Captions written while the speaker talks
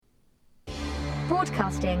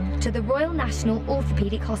Broadcasting to the Royal National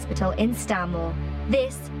Orthopaedic Hospital in Stanmore,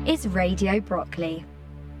 this is Radio Brockley.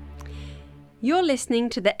 You're listening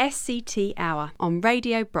to the SCT Hour on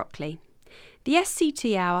Radio Brockley. The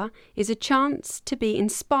SCT Hour is a chance to be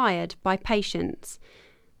inspired by patients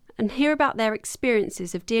and hear about their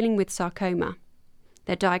experiences of dealing with sarcoma,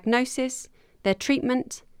 their diagnosis, their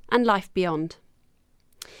treatment, and life beyond.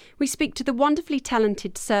 We speak to the wonderfully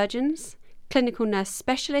talented surgeons, clinical nurse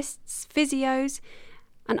specialists, physios,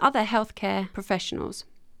 and other healthcare professionals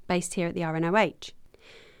based here at the RNOH.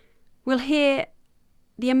 We'll hear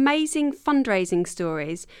the amazing fundraising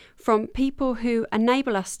stories from people who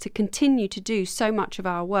enable us to continue to do so much of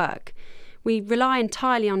our work. We rely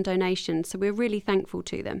entirely on donations, so we're really thankful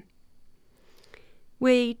to them.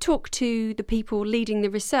 We talk to the people leading the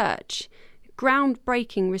research,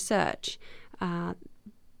 groundbreaking research,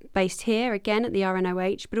 based here again at the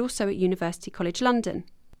RNOH, but also at University College London.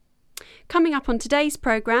 Coming up on today's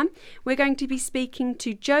programme, we're going to be speaking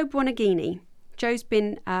to Jo Buonaguidi. Jo's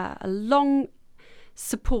been a long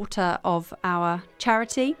supporter of our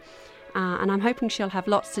charity, and I'm hoping she'll have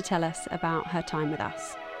lots to tell us about her time with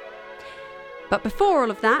us. But before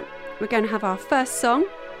all of that, we're going to have our first song.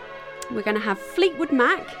 We're going to have Fleetwood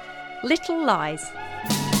Mac, Little Lies.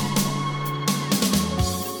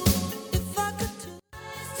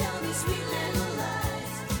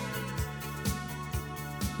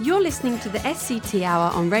 You're listening to the SCT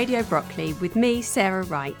Hour on Radio Brockley with me, Sarah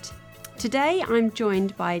Wright. Today I'm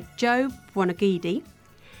joined by Jo Buonaguidi,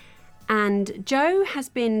 and Jo has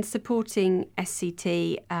been supporting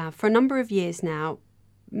SCT for a number of years now,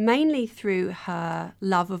 mainly through her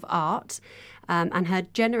love of art and her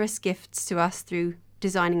generous gifts to us through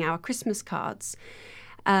designing our Christmas cards.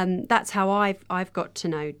 That's how I've got to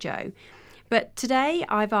know Jo. But today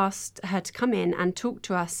I've asked her to come in and talk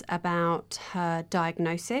to us about her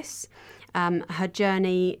diagnosis, her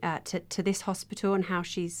journey to this hospital and how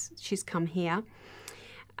she's come here,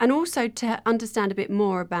 and also to understand a bit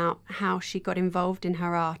more about how she got involved in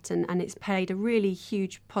her art and it's played a really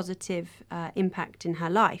huge positive impact in her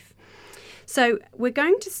life. So we're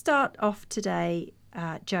going to start off today,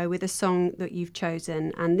 Jo, with a song that you've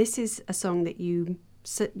chosen, and this is a song that you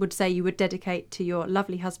would say you would dedicate to your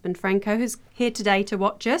lovely husband Franco, who's here today to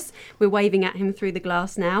watch us. We're waving at him through the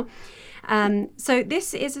glass now. So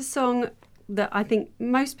this is a song that I think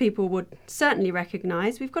most people would certainly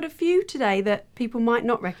recognise. We've got a few today that people might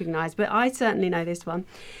not recognise, but I certainly know this one.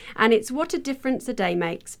 And it's What a Difference a Day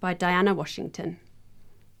Makes by Diana Washington.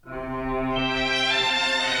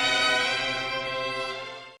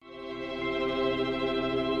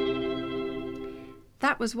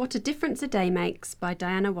 That was What a Difference a Day Makes by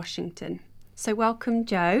Diana Washington. So welcome,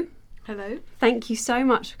 Jo. Hello. Thank you so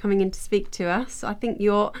much for coming in to speak to us. I think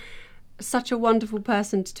you're such a wonderful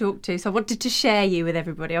person to talk to, so I wanted to share you with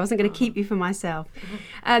everybody. I wasn't going to keep you for myself.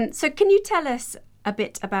 So can you tell us a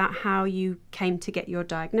bit about how you came to get your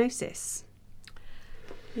diagnosis?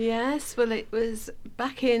 Yes, well, it was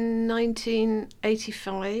back in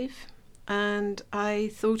 1985 and I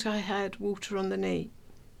thought I had water on the knee.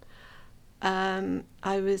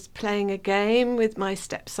 I was playing a game with my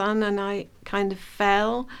stepson and I kind of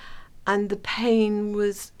fell and the pain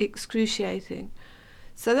was excruciating.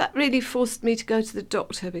 So that really forced me to go to the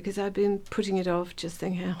doctor because I'd been putting it off, just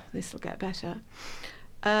thinking, oh, this will get better.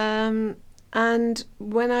 And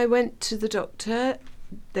when I went to the doctor,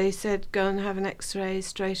 they said, go and have an X-ray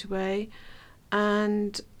straight away.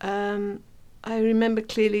 And I remember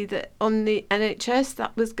clearly that on the NHS,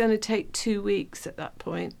 that was going to take 2 weeks at that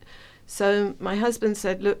point. So my husband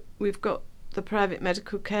said, look, we've got the private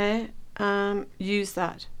medical care, use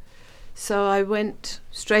that. So I went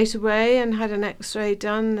straight away and had an X-ray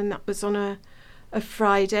done, and that was on a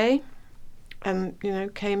Friday. And,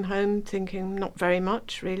 came home thinking not very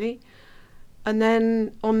much, really. And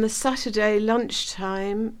then on the Saturday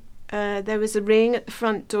lunchtime, there was a ring at the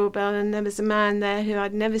front doorbell, and there was a man there who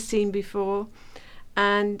I'd never seen before.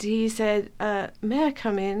 And he said, may I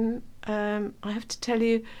come in? I have to tell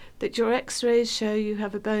you that your X-rays show you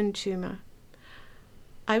have a bone tumour.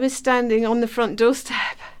 I was standing on the front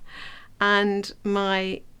doorstep and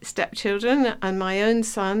my stepchildren and my own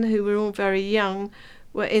son, who were all very young,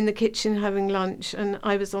 were in the kitchen having lunch, and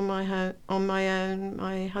I was on my own.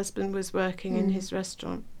 My husband was working in his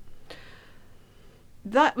restaurant.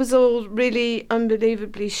 That was all really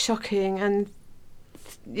unbelievably shocking, and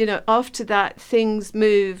after that things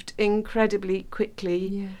moved incredibly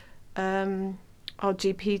quickly. Yeah. Our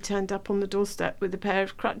GP turned up on the doorstep with a pair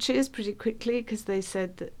of crutches pretty quickly because they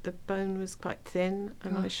said that the bone was quite thin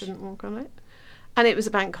and I shouldn't walk on it. And it was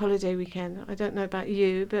a bank holiday weekend. I don't know about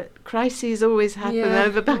you, but crises always happen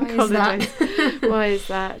over bank holidays. Why is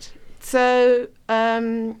that? So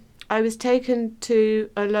I was taken to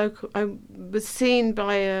a local... I was seen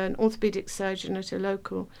by an orthopaedic surgeon at a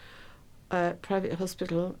local private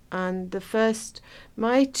hospital. And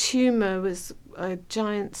my tumour was a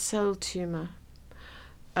giant cell tumour.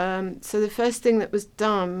 So the first thing that was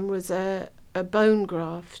done was a bone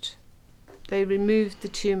graft. They removed the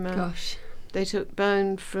tumour. Gosh. They took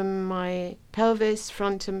bone from my pelvis,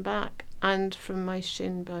 front and back, and from my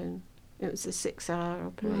shin bone. It was a 6-hour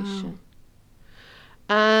operation. Wow.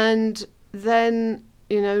 And then,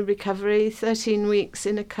 recovery, 13 weeks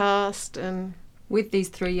in a cast. And with these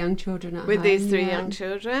 3 young children at home. With these 3 young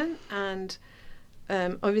children. And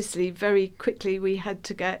obviously, very quickly, we had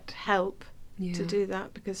to get help to do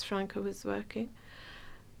that because Franco was working.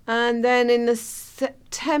 And then in the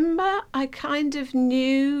September, I kind of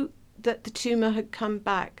knew that the tumour had come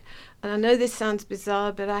back. And I know this sounds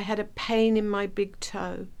bizarre, but I had a pain in my big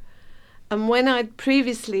toe. And when I'd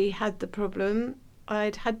previously had the problem,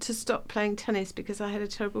 I'd had to stop playing tennis because I had a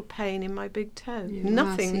terrible pain in my big toe.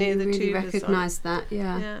 Nothing near the tumour. You really recognised that,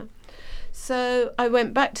 yeah. So I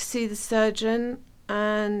went back to see the surgeon,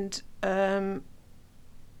 and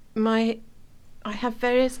I have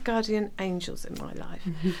various guardian angels in my life.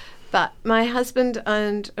 Mm-hmm. But my husband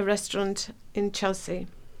owned a restaurant in Chelsea,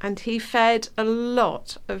 and he fed a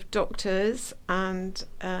lot of doctors and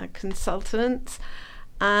consultants.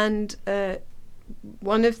 And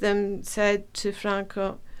one of them said to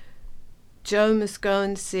Franco, "Jo must go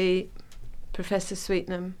and see Professor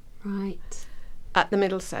Sweetnam." Right. At the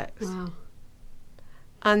Middlesex. Wow.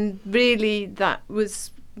 And really that was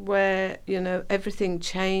where, everything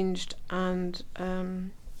changed, and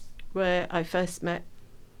where I first met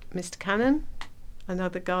Mr. Cannon,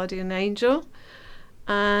 another guardian angel.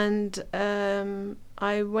 And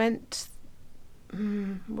I went...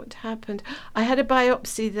 what happened? I had a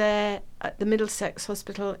biopsy there at the Middlesex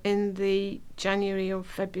Hospital in the January or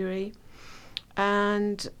February.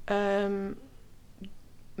 And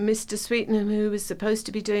Mr. Sweetnam, who was supposed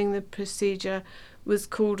to be doing the procedure, was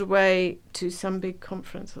called away to some big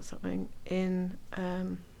conference or something in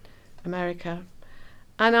America.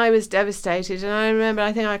 And I was devastated. And I remember,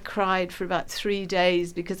 I think I cried for about 3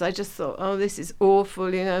 days because I just thought, oh, this is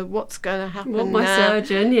awful, what's going to happen now? My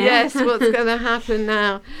surgeon, yeah. Yes, what's going to happen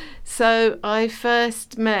now? So I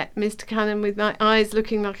first met Mr. Cannon with my eyes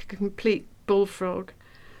looking like a complete bullfrog.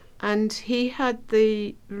 And he had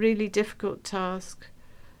the really difficult task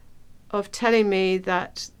of telling me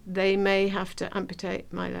that they may have to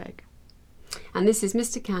amputate my leg. And this is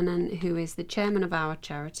Mr. Cannon, who is the chairman of our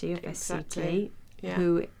charity of SCT,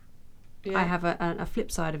 who I have a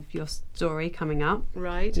flip side of your story coming up.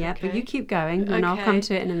 Right. Yeah, okay. But you keep going, and I'll come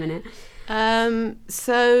to it in a minute.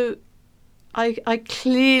 So I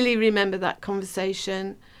clearly remember that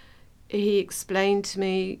conversation. He explained to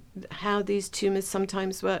me how these tumours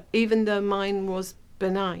sometimes work, even though mine was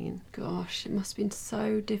benign. Gosh, it must have been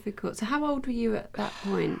so difficult. So how old were you at that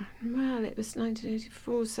point? Well, it was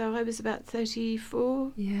 1984, so I was about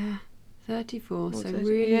 34. Yeah, 34, so 30,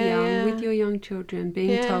 really young, with your young children,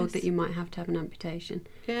 being told that you might have to have an amputation.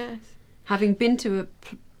 Yes. Having been to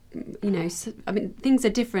things are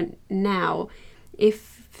different now.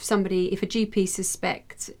 If a GP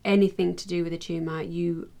suspects anything to do with a tumour,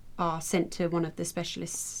 you are sent to one of the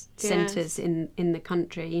specialist centres in the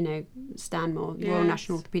country, Stanmore, Royal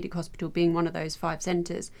National Orthopaedic Hospital being one of those 5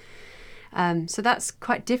 centres. So that's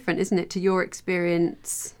quite different, isn't it, to your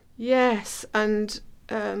experience? Yes, and,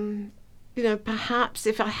 perhaps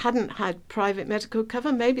if I hadn't had private medical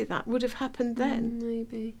cover, maybe that would have happened then.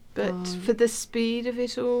 Maybe. But for the speed of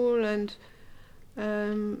it all and...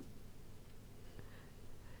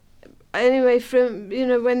 anyway, from,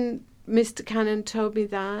 when Mr. Cannon told me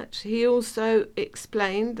that, he also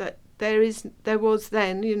explained that there was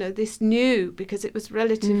then, this new, because it was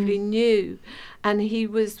relatively new, and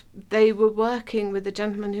they were working with a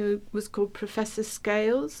gentleman who was called Professor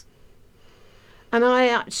Scales. And I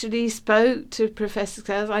actually spoke to Professor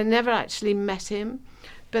Scales. I never actually met him,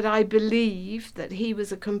 but I believe that he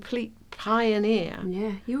was a complete pioneer.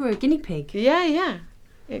 Yeah, you were a guinea pig. Yeah,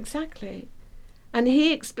 exactly. And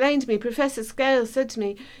he explained to me, Professor Scales said to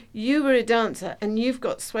me, you were a dancer and you've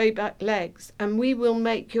got sway back legs, and we will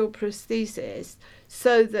make your prosthesis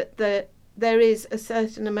so that there is a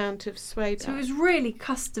certain amount of sway back. So it was really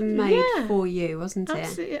custom made for you, wasn't it?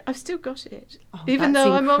 Absolutely. I've still got it. Oh, even that's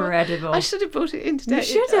though incredible. I should have brought it in today. You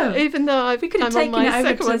should have. Even though we could have taken it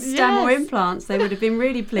over to Stanmore Implants. They would have been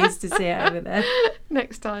really pleased to see it over there.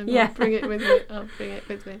 Next time, I'll bring it with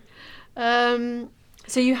me.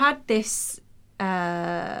 So you had this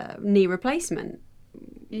knee replacement.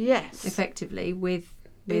 Yes. Effectively with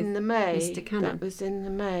in the May. Mr. Cannon. That was in the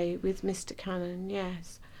May with Mr. Cannon,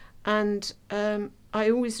 yes. And I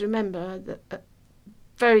always remember that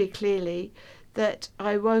very clearly that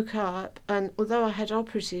I woke up, and although I had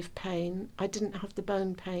operative pain, I didn't have the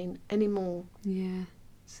bone pain anymore. Yeah.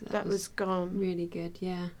 So that was gone. Really good,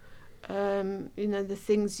 yeah. You know, the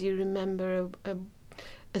things you remember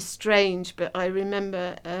are strange, but I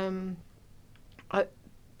remember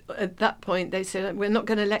at that point they said, we're not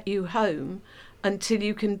going to let you home until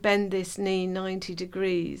you can bend this knee 90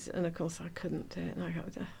 degrees. And of course I couldn't do it. And I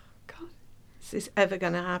thought, oh, God, is this ever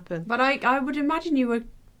going to happen? But I would imagine you were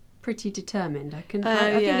pretty determined. I think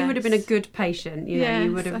you would have been a good patient. Yes,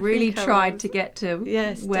 you would have really tried to get to where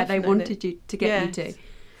definitely. they wanted you to get you to.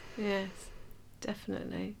 Yes,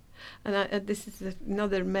 definitely. And this is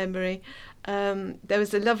another memory. There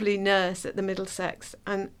was a lovely nurse at the Middlesex,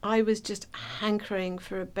 and I was just hankering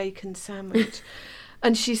for a bacon sandwich.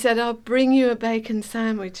 And she said, I'll bring you a bacon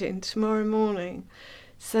sandwich in tomorrow morning.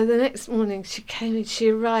 So the next morning she came in, she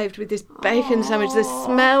arrived with this bacon sandwich. The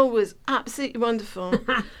smell was absolutely wonderful.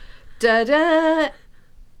 Da-da!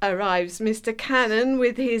 Arrives Mr. Cannon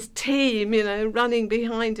with his team, running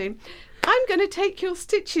behind him. I'm going to take your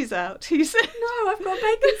stitches out, he said. No, I've got a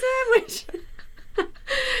bacon sandwich.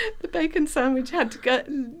 The bacon sandwich had to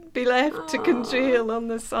be left to congeal on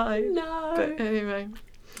the side. No. But anyway.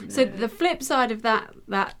 So the flip side of that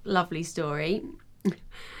lovely story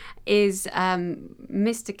is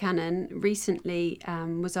Mr. Cannon recently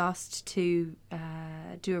was asked to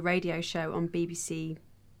do a radio show on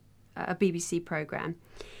a BBC programme.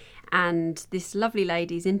 And this lovely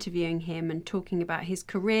lady's interviewing him and talking about his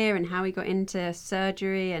career and how he got into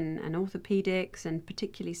surgery and orthopaedics and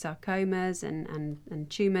particularly sarcomas and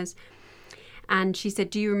tumours. And she said,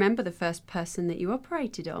 do you remember the first person that you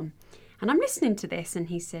operated on? And I'm listening to this, and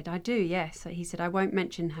he said, I do, yes. He said, I won't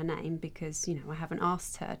mention her name because, I haven't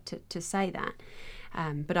asked her to say that.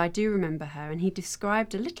 But I do remember her. And he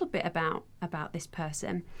described a little bit about this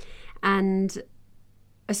person. And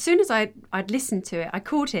as soon as I'd listened to it, I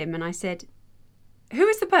called him and I said, who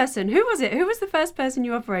is the person? Who was it? Who was the first person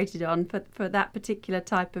you operated on for that particular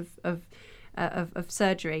type of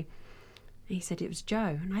surgery? And he said it was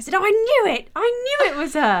Jo. And I said, oh, I knew it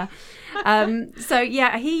was her. So,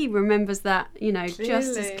 yeah, he remembers that,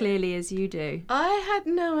 just as clearly as you do. I had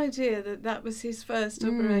no idea that was his first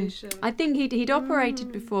operation. I think he'd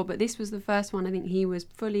operated before, but this was the first one I think he was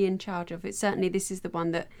fully in charge of. Certainly this is the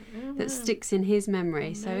one that sticks in his memory.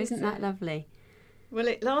 Amazing. So isn't that lovely? Well,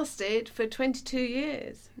 it lasted for 22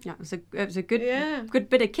 years. Yeah, it was a good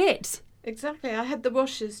bit of kit. Exactly. I had the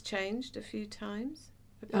washers changed a few times.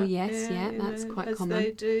 Oh yes, that's quite common. As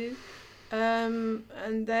they do.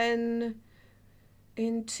 And then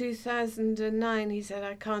in 2009 he said,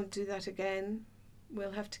 I can't do that again.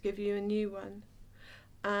 We'll have to give you a new one.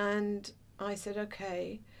 And I said,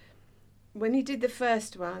 okay. When he did the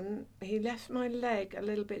first one, he left my leg a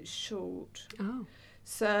little bit short. Oh.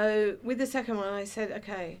 So with the second one I said,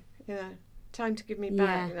 okay, time to give me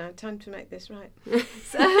back now, time to make this right.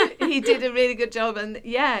 So he did a really good job, and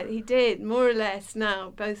he did, more or less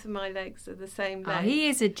now. Both of my legs are the same leg. Oh, he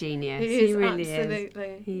is a genius. He really absolutely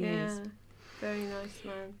is. He is. Very nice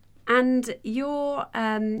man. And your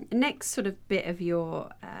next sort of bit of your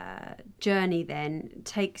journey then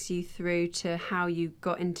takes you through to how you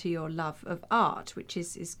got into your love of art, which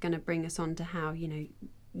is going to bring us on to how,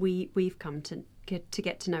 we've come to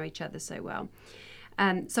get to know each other so well.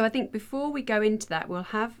 So I think before we go into that, we'll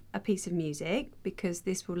have a piece of music because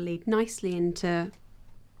this will lead nicely into,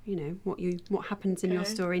 what happens in your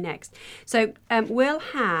story next. So we'll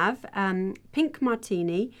have Pink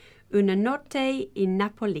Martini, Una notte in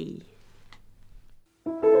Napoli.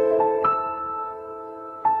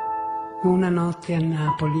 Una notte a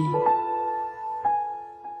Napoli.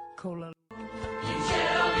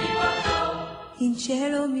 In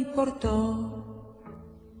cielo mi portò.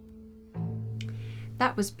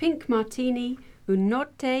 That was Pink Martini, Un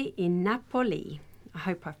notte in Napoli. I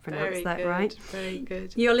hope I've pronounced that right. Very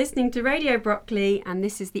good. You're listening to Radio Broccoli, and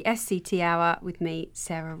this is the SCT Hour with me,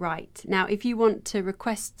 Sarah Wright. Now, if you want to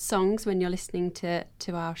request songs when you're listening to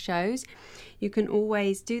our shows, you can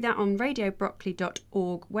always do that on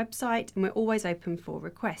radiobroccoli.org website, and we're always open for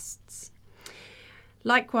requests.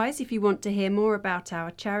 Likewise, if you want to hear more about our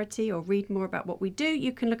charity or read more about what we do,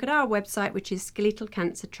 you can look at our website, which is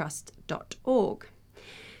skeletalcancertrust.org.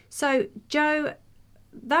 So, Jo,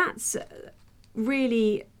 that's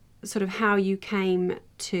really sort of how you came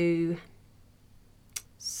to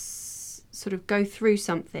sort of go through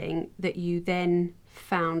something that you then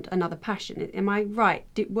found another passion. Am I right?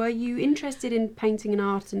 Were you interested in painting and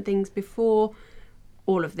art and things before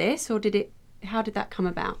all of this, or how did that come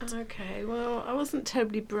about? Okay, well, I wasn't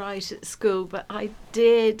terribly bright at school, but I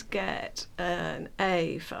did get an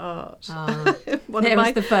A for art. That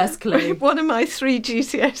was the first clue. One of my 3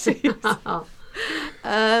 GCSEs.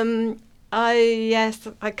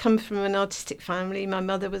 I come from an artistic family. My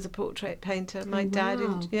mother was a portrait painter. My dad,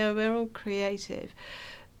 we're all creative.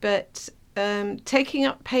 But taking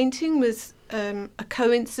up painting was a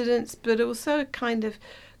coincidence, but also a kind of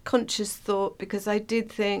conscious thought, because I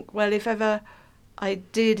did think, well, if ever I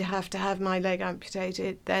did have to have my leg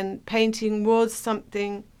amputated, then painting was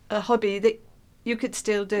something, a hobby that you could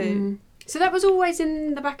still do. So that was always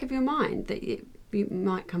in the back of your mind, that you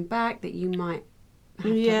might come back, that you might have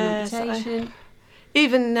to have an amputation?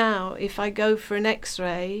 Even now, if I go for an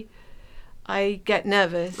X-ray, I get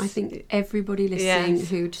nervous. I think everybody listening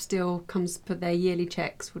who still comes for their yearly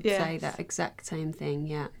checks would say that exact same thing,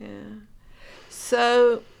 Yeah.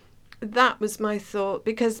 So that was my thought,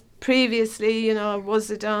 because previously, I was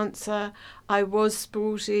a dancer, I was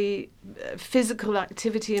sporty, physical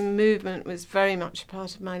activity and movement was very much a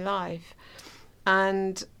part of my life.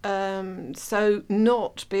 And so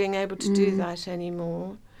not being able to do that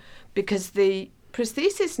anymore, because the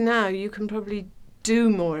prosthesis now, you can probably do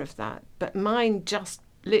more of that, but mine just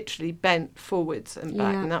literally bent forwards and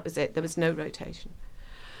back, and that was it. There was no rotation.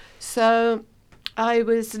 So I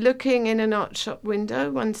was looking in an art shop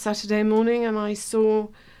window one Saturday morning, and I saw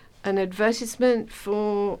an advertisement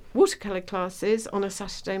for watercolour classes on a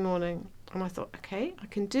Saturday morning. And I thought, okay, I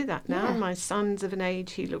can do that now. My son's of an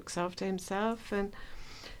age, he looks after himself. And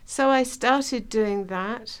so I started doing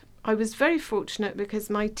that. I was very fortunate because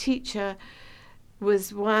my teacher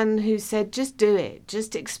was one who said, just do it,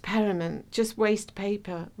 just experiment, just waste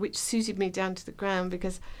paper, which suited me down to the ground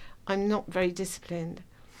because I'm not very disciplined.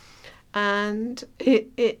 And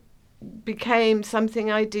it became something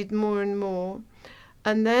I did more and more.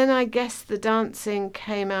 And then I guess the dancing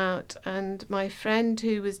came out, and my friend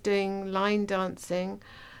who was doing line dancing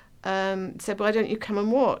said, why don't you come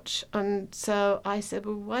and watch? And so I said,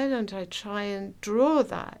 well, why don't I try and draw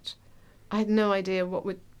that? I had no idea what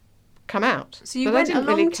would come out. So you went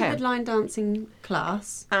along to the line dancing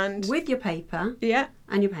class and with your paper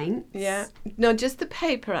and your paints? Yeah. No, just the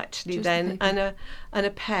paper actually then, and a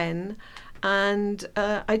pen. And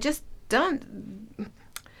I just danced.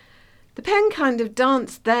 The pen kind of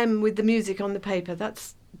danced them with the music on the paper.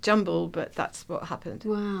 That's jumble, but that's what happened.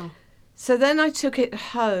 Wow. So then I took it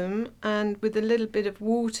home and with a little bit of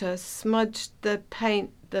water smudged the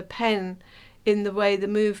pen in the way the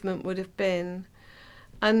movement would have been.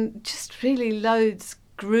 And just really loads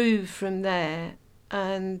grew from there.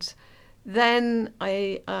 And then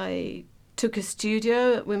I took a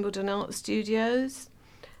studio at Wimbledon Art Studios,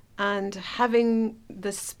 and having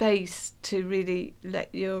the space to really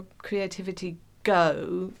let your creativity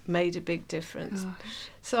go made a big difference. Gosh.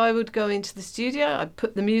 So I would go into the studio, I'd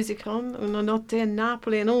put the music on, Una Notte in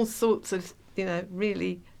Napoli, and all sorts of,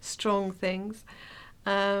 really strong things.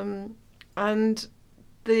 And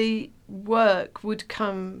the work would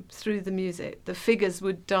come through the music. The figures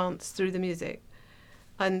would dance through the music.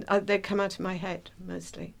 And they'd come out of my head,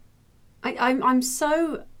 mostly. I'm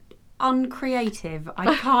so uncreative.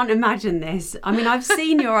 I can't imagine this. I mean, I've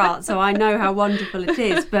seen your art, so I know how wonderful it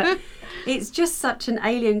is, but it's just such an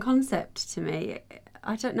alien concept to me.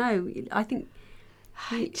 I don't know. I think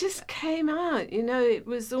it just came out, it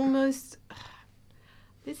was almost,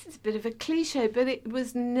 this is a bit of a cliche, but it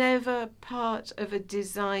was never part of a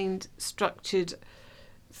designed, structured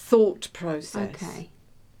thought process. Okay.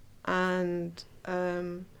 And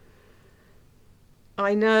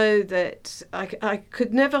I know that I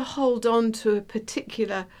could never hold on to a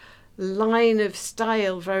particular line of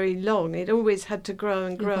style very long. It always had to grow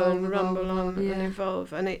and grow and rumble on and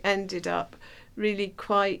evolve, and it ended up really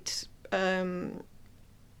quite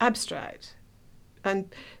abstract.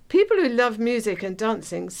 And people who love music and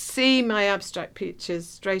dancing see my abstract pictures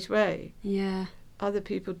straight away. Yeah. Other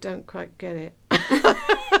people don't quite get it.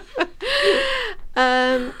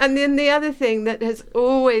 And then the other thing that has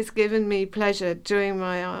always given me pleasure doing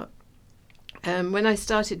my art, when I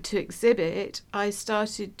started to exhibit, I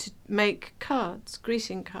started to make cards,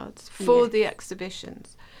 greeting cards, for the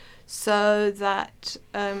exhibitions, so that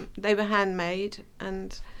they were handmade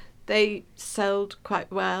and they sold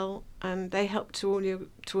quite well, and they helped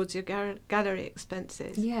towards your gallery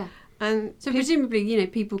expenses. Yeah. And so presumably,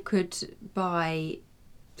 people could buy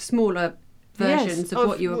smaller versions of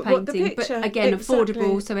what you were painting, but again,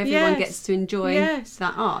 affordable, so everyone gets to enjoy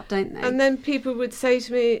that art, don't they? And then people would say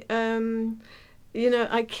to me,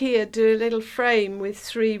 IKEA do a little frame with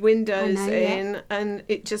 3 windows in, yeah. and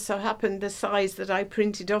it just so happened the size that I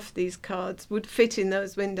printed off these cards would fit in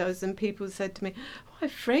those windows, and people said to me, "Oh, I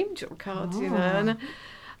framed your cards," and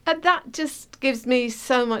that just gives me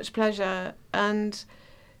so much pleasure, and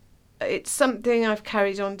it's something I've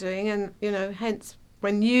carried on doing, and hence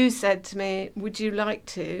when you said to me, would I like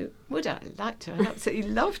to? I'd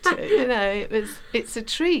absolutely love to. It's a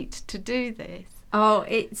treat to do this. Oh,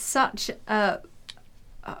 it's such an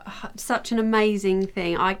amazing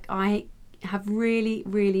thing. I have really,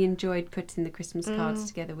 really enjoyed putting the Christmas cards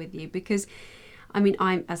together with you, because I'm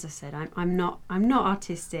not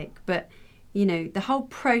artistic, but the whole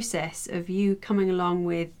process of you coming along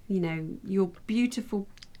with your beautiful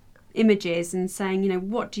images and saying,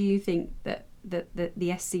 what do you think that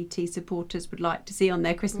the SCT supporters would like to see on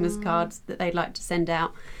their Christmas cards that they'd like to send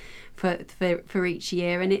out for each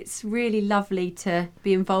year, and it's really lovely to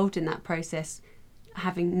be involved in that process,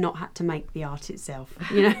 having not had to make the art itself,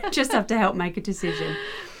 just have to help make a decision.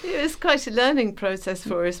 It was quite a learning process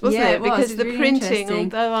for us, wasn't it? Because the really printing,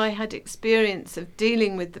 although I had experience of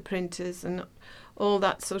dealing with the printers and all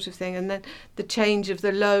that sort of thing, and then the change of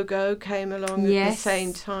the logo came along at the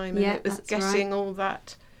same time, and it was getting all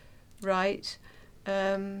that right.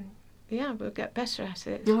 We'll get better at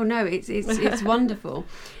it. Oh no, it's wonderful.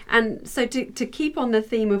 And so to keep on the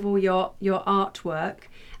theme of all your artwork,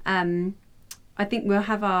 I think we'll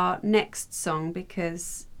have our next song,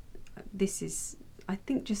 because this is, I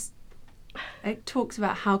think, it talks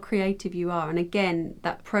about how creative you are, and again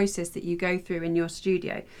that process that you go through in your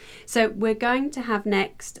studio. So we're going to have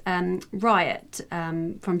next Riot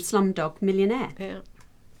from Slumdog Millionaire. Yeah.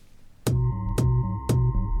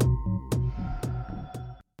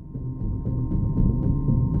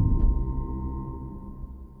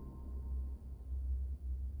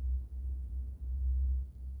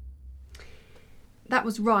 That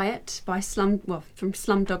was Riot from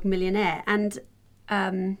Slumdog Millionaire. And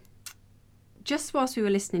just whilst we were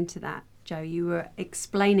listening to that, Jo, you were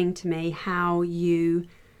explaining to me how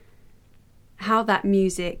that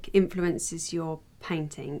music influences your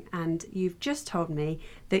painting, and you've just told me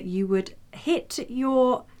that you would hit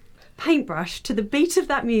your paintbrush to the beat of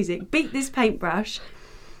that music, beat this paintbrush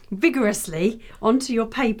vigorously onto your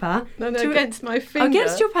paper. Against my finger.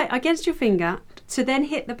 Against your finger, to then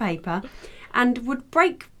hit the paper, and would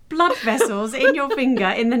break blood vessels in your finger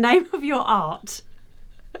in the name of your art.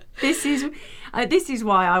 This is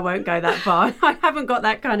why I won't go that far. I haven't got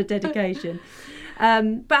that kind of dedication.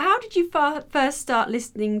 But how did you first start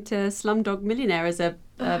listening to Slumdog Millionaire as a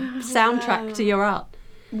soundtrack to your art?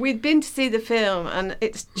 We'd been to see the film, and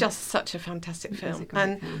it's just such a fantastic film.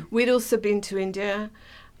 Film. We'd also been to India,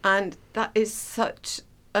 and that is such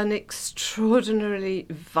an extraordinarily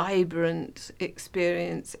vibrant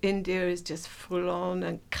experience. India is just full on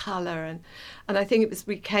and colour, and I think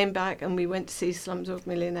we came back and we went to see Slumdog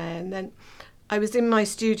Millionaire, and then I was in my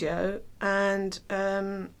studio, and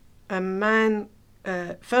a man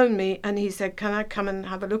phoned me, and he said, "Can I come and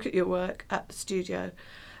have a look at your work at the studio?"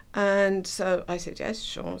 And so I said, "Yes,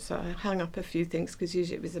 sure." So I hung up a few things, because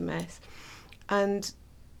usually it was a mess. And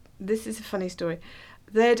this is a funny story.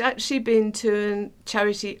 They'd actually been to a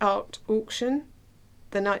charity art auction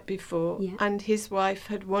the night before, and his wife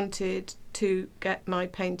had wanted to get my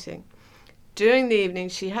painting. During the evening,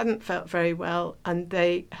 she hadn't felt very well, and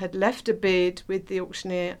they had left a bid with the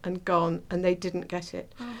auctioneer and gone, and they didn't get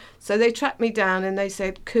it. Oh. So they tracked me down, and they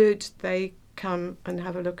said, could they come and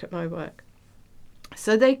have a look at my work?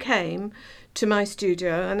 So they came to my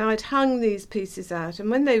studio, and I'd hung these pieces out, and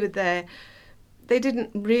when they were there, they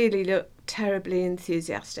didn't really look terribly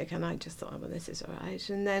enthusiastic, and I just thought, well, this is all right.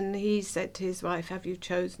 And then he said to his wife, "Have you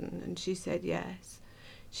chosen?" And she said, "Yes."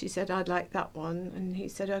 She said, "I'd like that one." And he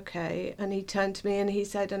said, "Okay." And he turned to me and he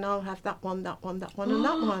said, "And I'll have that one, that one, that one, and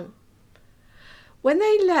that one." When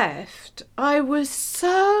they left, I was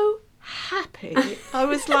so happy. I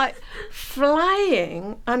was like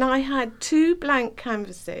flying, and I had 2 blank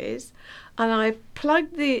canvases, and I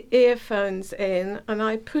plugged the earphones in, and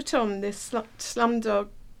I put on this Slumdog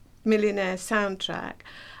Millionaire soundtrack,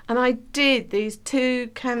 and I did these 2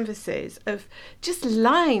 canvases of just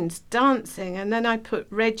lines dancing, and then I put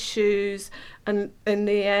red shoes, and in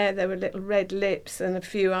the air there were little red lips and a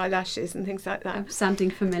few eyelashes and things like that.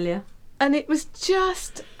 Sounding familiar. And it was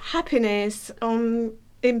just happiness in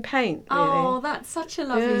paint, really. Oh, that's such a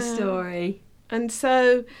lovely story. And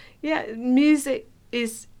so, music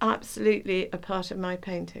is absolutely a part of my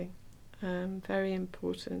painting. Very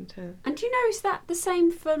important. And do you know, is that the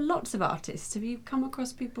same for lots of artists? Have you come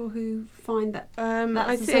across people who find that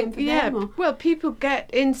that's the same for them? Well, people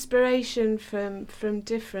get inspiration from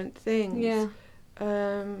different things. Yeah.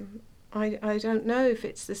 I don't know if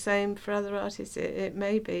it's the same for other artists. It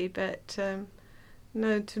may be, but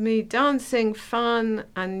no, to me, dancing, fun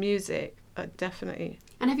and music are definitely...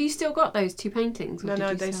 And have you still got those 2 paintings?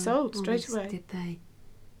 No, they sold straight away. Did they?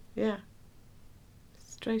 Yeah,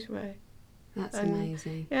 straight away. That's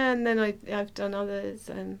amazing. Yeah, and then I've done others,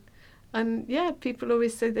 and yeah, people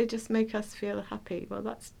always say they just make us feel happy. Well,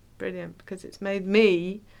 that's brilliant, because it's made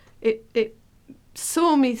me... It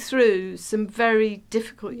saw me through some very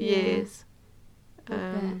difficult years.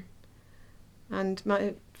 And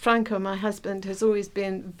Franco, my husband, has always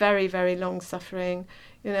been very, very long-suffering.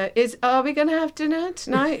 You know, are we going to have dinner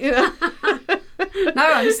tonight? You know?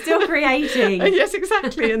 No, I'm still creating. Yes,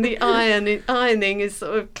 exactly. And the ironing is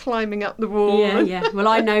sort of climbing up the wall. Yeah. Well,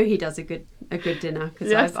 I know he does a good dinner, because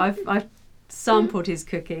yes. I've sampled his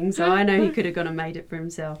cooking, so I know he could have gone and made it for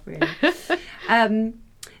himself, really.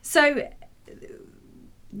 So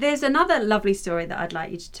there's another lovely story that I'd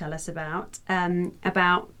like you to tell us about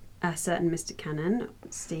a certain Mr. Cannon,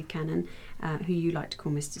 Steve Cannon, who you like to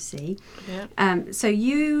call Mr. C. Yeah. So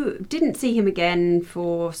you didn't see him again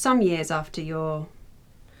for some years after your...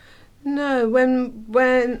 No,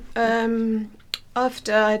 when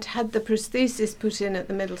after I'd had the prosthesis put in at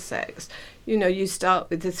the Middlesex, you know, you start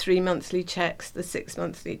with the 3 monthly checks, the 6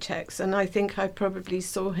 monthly checks, and I think I probably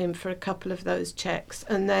saw him for a couple of those checks.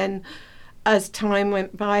 And then as time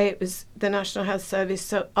went by, it was the National Health Service,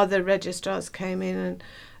 so other registrars came in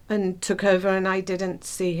and took over, and I didn't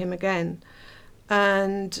see him again.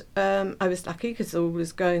 And I was lucky because all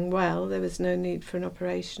was going well. There was no need for an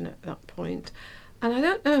operation at that point. And I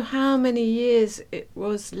don't know how many years it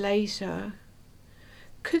was later.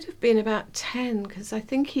 Could have been about 10, because I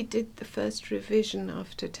think he did the first revision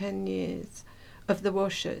after 10 years of the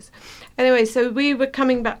washers. Anyway, so we were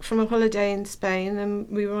coming back from a holiday in Spain, and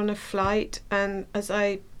we were on a flight, and as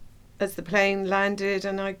the plane landed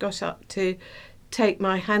and I got up to take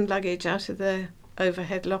my hand luggage out of the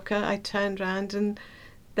overhead locker, I turned round and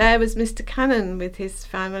there was Mr. Cannon with his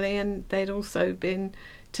family, and they'd also been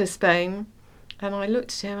to Spain. And I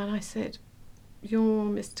looked at him and I said, "You're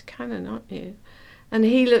Mr. Cannon, aren't you?" And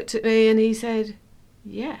he looked at me and he said,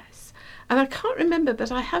 "Yes." And I can't remember,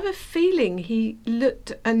 but I have a feeling he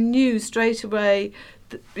looked and knew straight away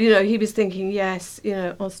that, you know, he was thinking, yes, you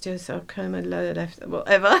know, osteosarcoma, lower left,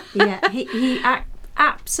 whatever. Yeah, he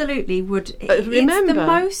absolutely would. Remember. It's the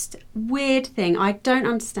most weird thing. I don't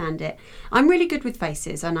understand it. I'm really good with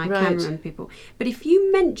faces and I can remember people. But if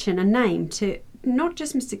you mention a name to not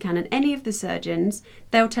just Mr. Cannon, any of the surgeons,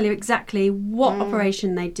 they'll tell you exactly what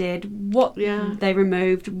operation they did, what they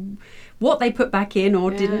removed, what they put back in or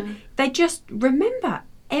didn't. They just remember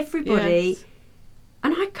everybody. Yes.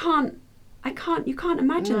 And you can't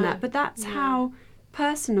imagine that, but that's how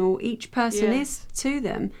personal each person is to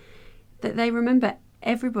them, that they remember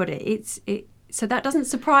everybody. So that doesn't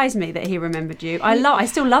surprise me that he remembered you. I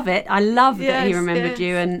still love it. I love that he remembered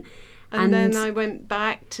you. And then I went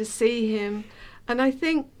back to see him. And I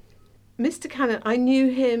think Mr. Cannon, I knew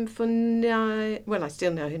him for I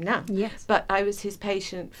still know him now. Yes. But I was his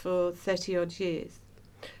patient for 30 odd years.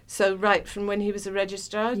 So right from when he was a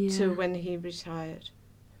registrar to when he retired.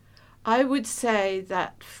 I would say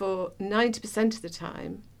that for 90% of the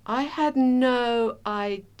time, I had no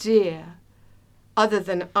idea, other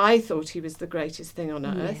than I thought he was the greatest thing on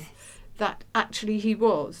earth, that actually he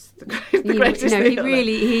was the greatest thing on earth.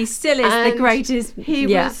 He still is the greatest. He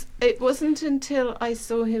was. It wasn't until I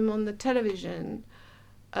saw him on the television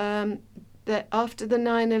that after the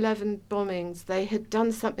 9/11 bombings, they had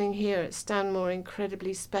done something here at Stanmore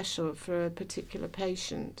incredibly special for a particular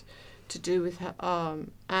patient to do with her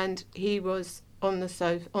arm, and he was on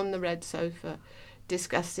the red sofa,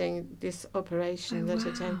 discussing this operation had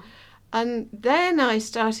taken. And then I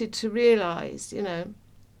started to realise,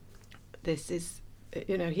 this is,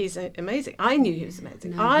 he's amazing. I knew he was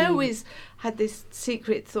amazing. I always had this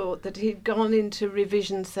secret thought that he'd gone into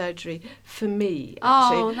revision surgery for me,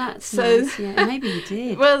 actually. Oh, that's nice. Yeah, maybe he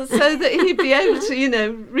did. Well, so that he'd be able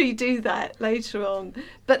to, redo that later on.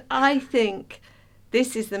 But I think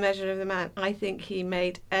this is the measure of the man. I think he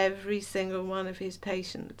made every single one of his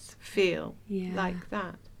patients feel like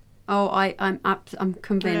that. Oh, I'm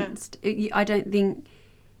convinced. Yeah. I don't think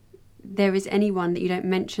there is anyone that you don't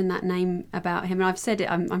mention that name about him. And I've said it,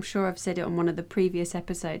 I'm sure I've said it on one of the previous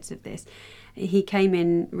episodes of this. He came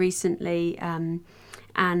in recently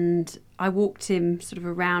and I walked him sort of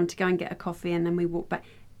around to go and get a coffee, and then we walked back.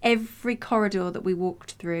 Every corridor that we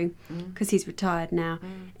walked through, because he's retired now,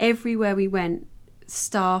 everywhere we went,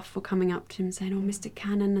 staff were coming up to him saying, "Oh, Mr.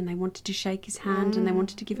 Cannon," and they wanted to shake his hand and they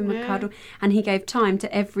wanted to give him a cuddle. And he gave time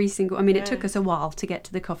to every single... it took us a while to get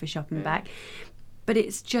to the coffee shop and back. but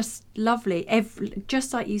it's just lovely.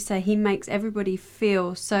 Just like you say, he makes everybody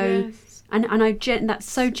feel so... Yes. And that's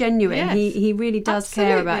so genuine. Yes. He really does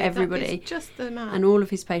Absolutely. care about everybody. That is just the man. And all of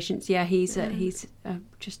his patients. Yeah, he's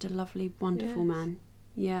just a lovely, wonderful Yes. man.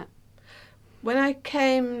 Yeah. When I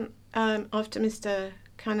came after Mr.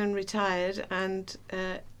 Cannon retired, and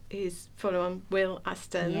his follow-on Will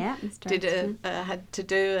Aston had to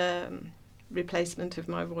do a replacement of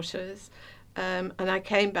my washers, and I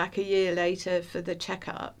came back a year later for the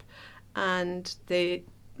checkup, and the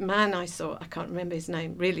man I saw, I can't remember his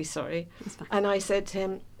name, really sorry, and I said to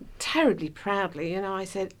him terribly proudly, I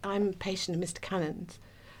said, I'm a patient of Mr. Cannon's,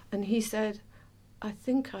 and he said, I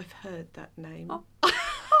think I've heard that name. Oh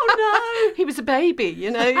no! He was a baby, he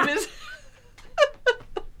was...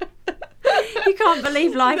 You can't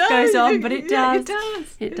believe life goes on, but it does.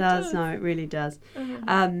 It does. No, it really does.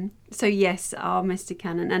 So yes, our Mr.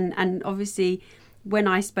 Cannon, and obviously when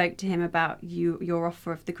I spoke to him about your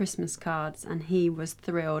offer of the Christmas cards, and he was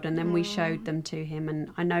thrilled, and then we showed them to him,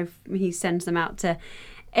 and I know he sends them out to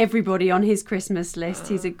everybody on his Christmas list.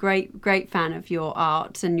 He's a great fan of your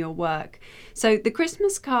art and your work. So the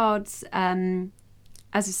Christmas cards, as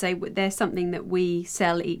I say, they're something that we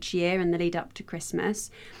sell each year in the lead up to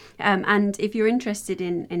Christmas. And if you're interested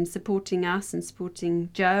in supporting us and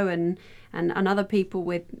supporting Jo and other people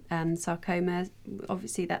with sarcoma,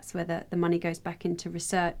 obviously that's where the money goes back into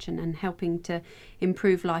research and helping to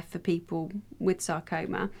improve life for people with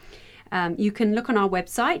sarcoma. You can look on our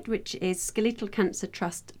website, which is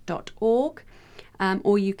skeletalcancertrust.org,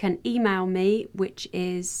 or you can email me, which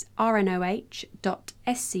is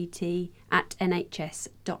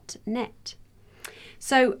rnoh.sct@nhs.net.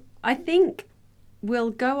 So I think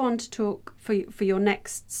we'll go on to talk for your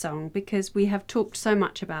next song, because we have talked so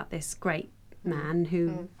much about this great man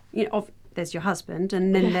who, there's your husband,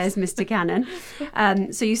 and then there's Mr. Cannon.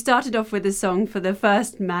 So you started off with a song for the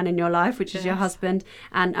first man in your life, which is your husband,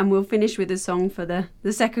 and we'll finish with a song for the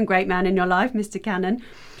second great man in your life, Mr. Cannon.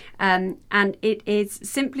 And it is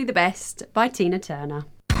Simply the Best by Tina Turner.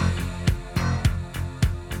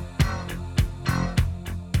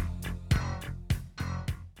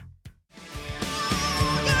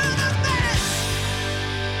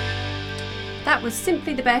 That was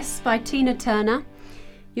Simply the Best by Tina Turner.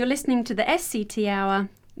 You're listening to the SCT Hour,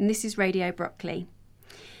 and this is Radio Brockley.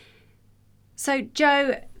 So,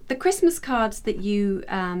 Jo, the Christmas cards that you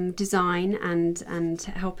design and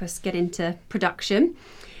help us get into production,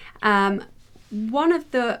 one of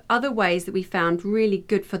the other ways that we found really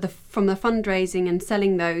good from the fundraising and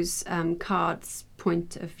selling those cards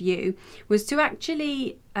point of view was to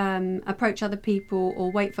actually approach other people or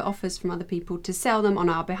wait for offers from other people to sell them on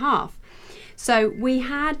our behalf. So we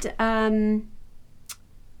had,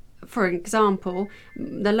 for example,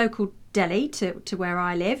 the local deli to where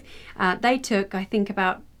I live, they took, I think,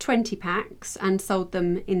 about 20 packs and sold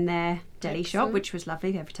them in their deli shop, which was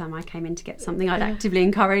lovely. Every time I came in to get something, I'd actively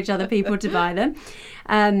encourage other people to buy them.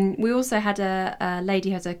 We also had a lady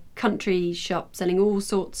who has a country shop selling all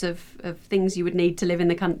sorts of things you would need to live in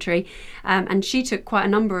the country, and she took quite a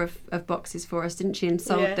number of boxes for us, didn't she, and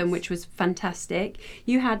sold them, which was fantastic.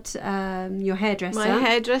 You had your hairdresser. My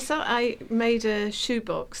hairdresser, I made a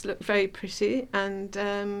shoebox look very pretty,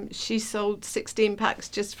 and she sold 16 packs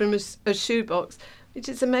just from a shoebox, which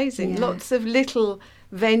is amazing. Lots of little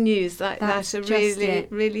venues like that are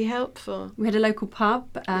really helpful. We had a local pub,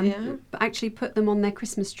 actually put them on their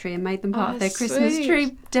Christmas tree and made them part of their Christmas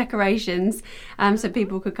tree decorations, so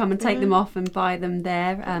people could come and take them off and buy them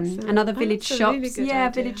there. And other village shops, really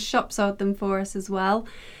village shops sold them for us as well.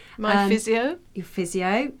 My physio. Your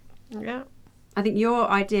physio. Yeah. I think your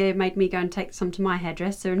idea made me go and take some to my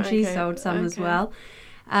hairdresser, and she sold some as well.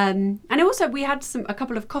 And also we had a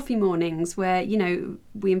couple of coffee mornings where,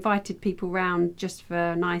 we invited people round just for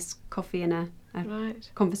a nice coffee and a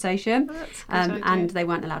conversation, and they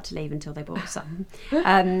weren't allowed to leave until they bought some,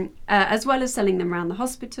 as well as selling them around the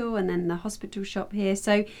hospital and then the hospital shop here.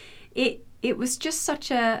 So it was just such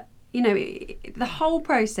a, the whole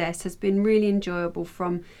process has been really enjoyable,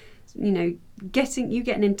 from, getting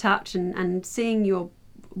in touch and seeing your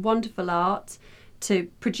wonderful art, to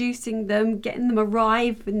producing them, getting them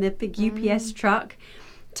arrive in the big UPS truck,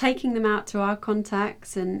 taking them out to our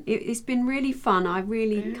contacts, and it's been really fun. I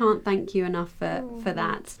really can't thank you enough for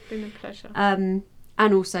that. It's been a pleasure. And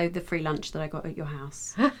also the free lunch that I got at your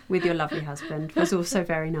house with your lovely husband was also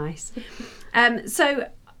very nice. So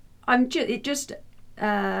it just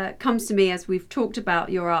comes to me, as we've talked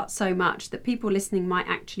about your art so much, that people listening might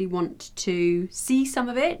actually want to see some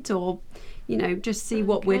of it, or just see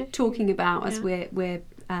what we're talking about as we're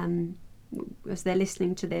as they're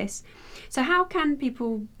listening to this. So how can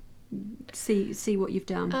people see what you've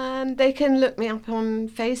done? They can look me up on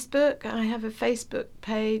Facebook. I have a Facebook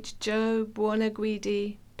page, Jo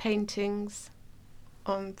Buonaguidi Paintings,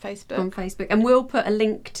 on Facebook. And we'll put a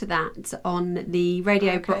link to that on the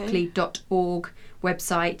radiobrockley.org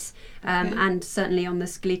website, and certainly on the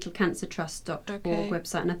skeletalcancertrust.org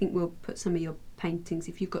website. And I think we'll put some of your paintings,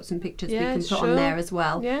 if you've got some pictures, we can put on there as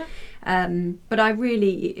well. Yeah. But I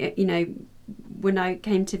really, when I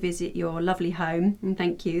came to visit your lovely home, and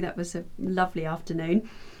thank you, that was a lovely afternoon,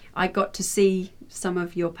 I got to see some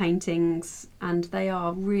of your paintings, and they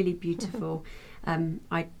are really beautiful.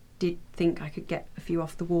 I did think I could get a few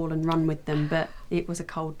off the wall and run with them, but it was a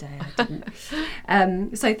cold day, I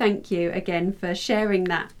didn't. So thank you again for sharing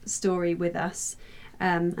that story with us,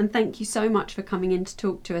 and thank you so much for coming in to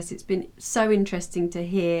talk to us. It's been so interesting to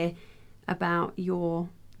hear about your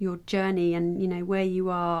journey and where you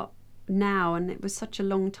are now, and it was such a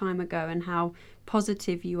long time ago, and how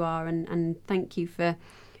positive you are, and thank you for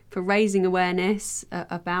raising awareness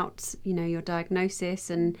about your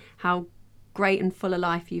diagnosis and how great and full a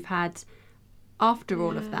life you've had after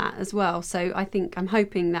all of that as well. So I'm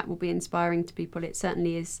hoping that will be inspiring to people. It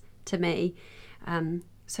certainly is to me.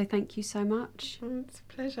 So thank you so much. It's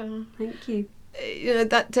a pleasure. Thank you.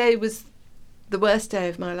 That day was the worst day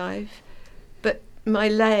of my life, but my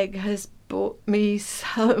leg has brought me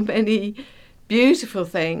so many beautiful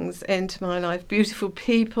things into my life, beautiful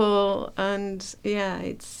people, and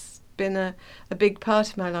it's been a big part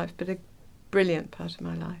of my life, but a brilliant part of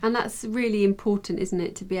my life. And that's really important, isn't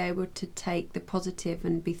it, to be able to take the positive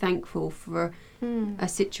and be thankful for a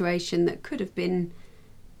situation that could have been,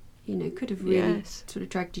 could have really sort of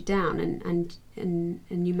dragged you down, and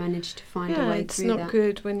you managed to find a way through that. It's not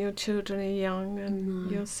good when your children are young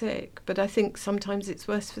and you're sick, but I think sometimes it's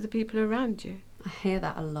worse for the people around you. I hear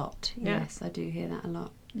that a lot. Yes, I do hear that a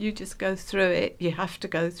lot. You just go through it. You have to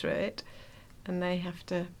go through it, and they have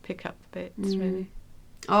to pick up the bits, really.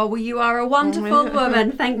 Oh, well, you are a wonderful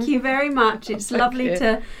woman. Thank you very much. It's lovely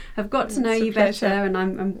to have got to know you better, and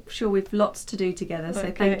I'm sure we've lots to do together.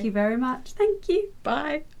 So thank you very much. Thank you.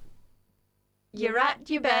 Bye. You're at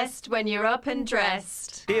your best when you're up and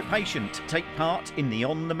dressed. Dear patient, take part in the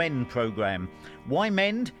On the Mend programme. Why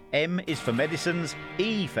mend? M is for medicines,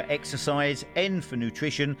 E for exercise, N for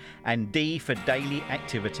nutrition, and D for daily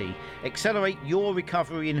activity. Accelerate your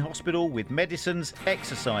recovery in hospital with medicines,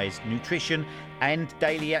 exercise, nutrition, and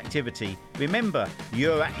daily activity. Remember,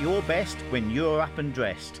 you're at your best when you're up and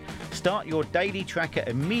dressed. Start your daily tracker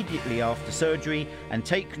immediately after surgery and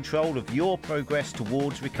take control of your progress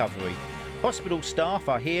towards recovery. Hospital staff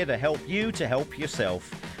are here to help you to help yourself.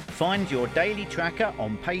 Find your daily tracker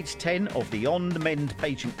on page 10 of the On the Mend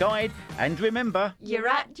patient guide, and remember, you're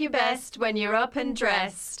at your best when you're up and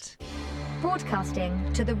dressed.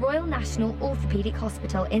 Broadcasting to the Royal National Orthopaedic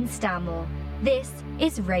Hospital in Stanmore, this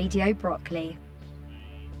is Radio Brockley.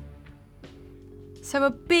 So a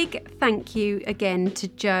big thank you again to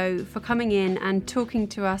Jo for coming in and talking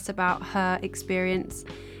to us about her experience,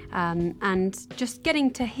 and just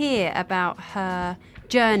getting to hear about her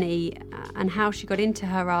journey and how she got into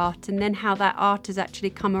her art, and then how that art has actually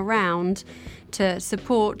come around to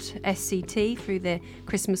support SCT through the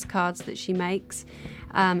Christmas cards that she makes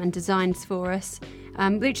and designs for us,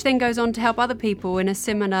 which then goes on to help other people in a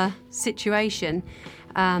similar situation.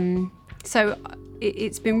 So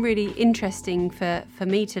it's been really interesting for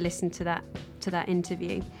me to listen to that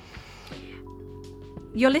interview.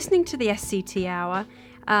 You're listening to the SCT Hour,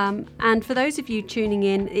 and for those of you tuning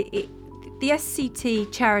in, the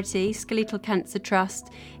SCT charity, Skeletal Cancer Trust,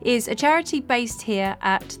 is a charity based here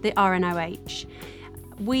at the RNOH.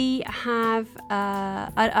 We have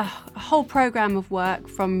a whole programme of work,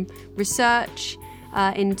 from research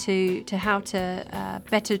into how to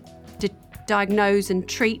better diagnose and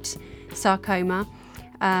treat sarcoma,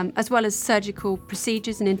 as well as surgical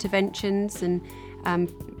procedures and interventions, and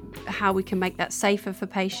how we can make that safer for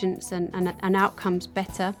patients and outcomes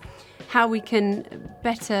better, how we can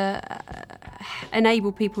better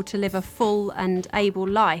enable people to live a full and able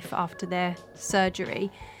life after their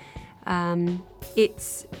surgery.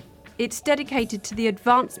 It's dedicated to the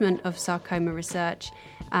advancement of sarcoma research,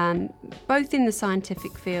 both in the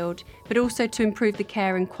scientific field, but also to improve the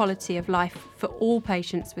care and quality of life for all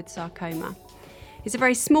patients with sarcoma. It's a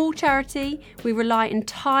very small charity. We rely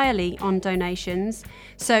entirely on donations.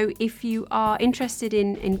 So if you are interested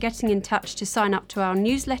in getting in touch to sign up to our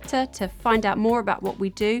newsletter to find out more about what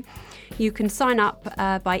we do, you can sign up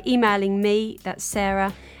by emailing me, that's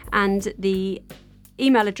Sarah, and the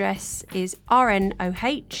email address is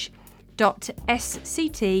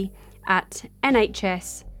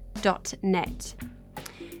rnoh.sct@nhs.net.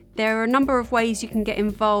 There are a number of ways you can get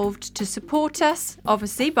involved to support us,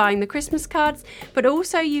 obviously buying the Christmas cards, but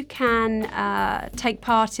also you can take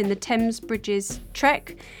part in the Thames Bridges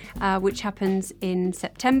Trek, which happens in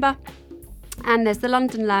September. And there's the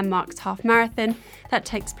London Landmarks Half Marathon that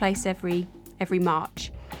takes place every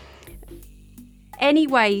March. Any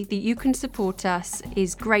way that you can support us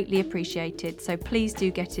is greatly appreciated, so please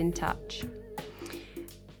do get in touch.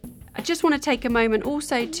 I just want to take a moment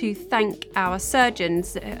also to thank our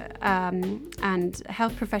surgeons and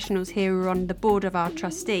health professionals here who are on the board of our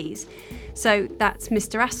trustees. So that's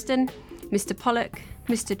Mr. Aston, Mr. Pollock,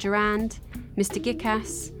 Mr. Durand, Mr.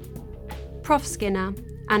 Gickas, Prof. Skinner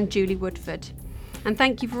and Julie Woodford. And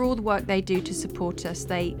thank you for all the work they do to support us.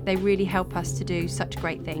 They really help us to do such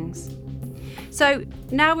great things. So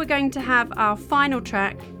now we're going to have our final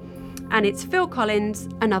track, and it's Phil Collins,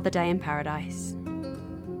 Another Day in Paradise.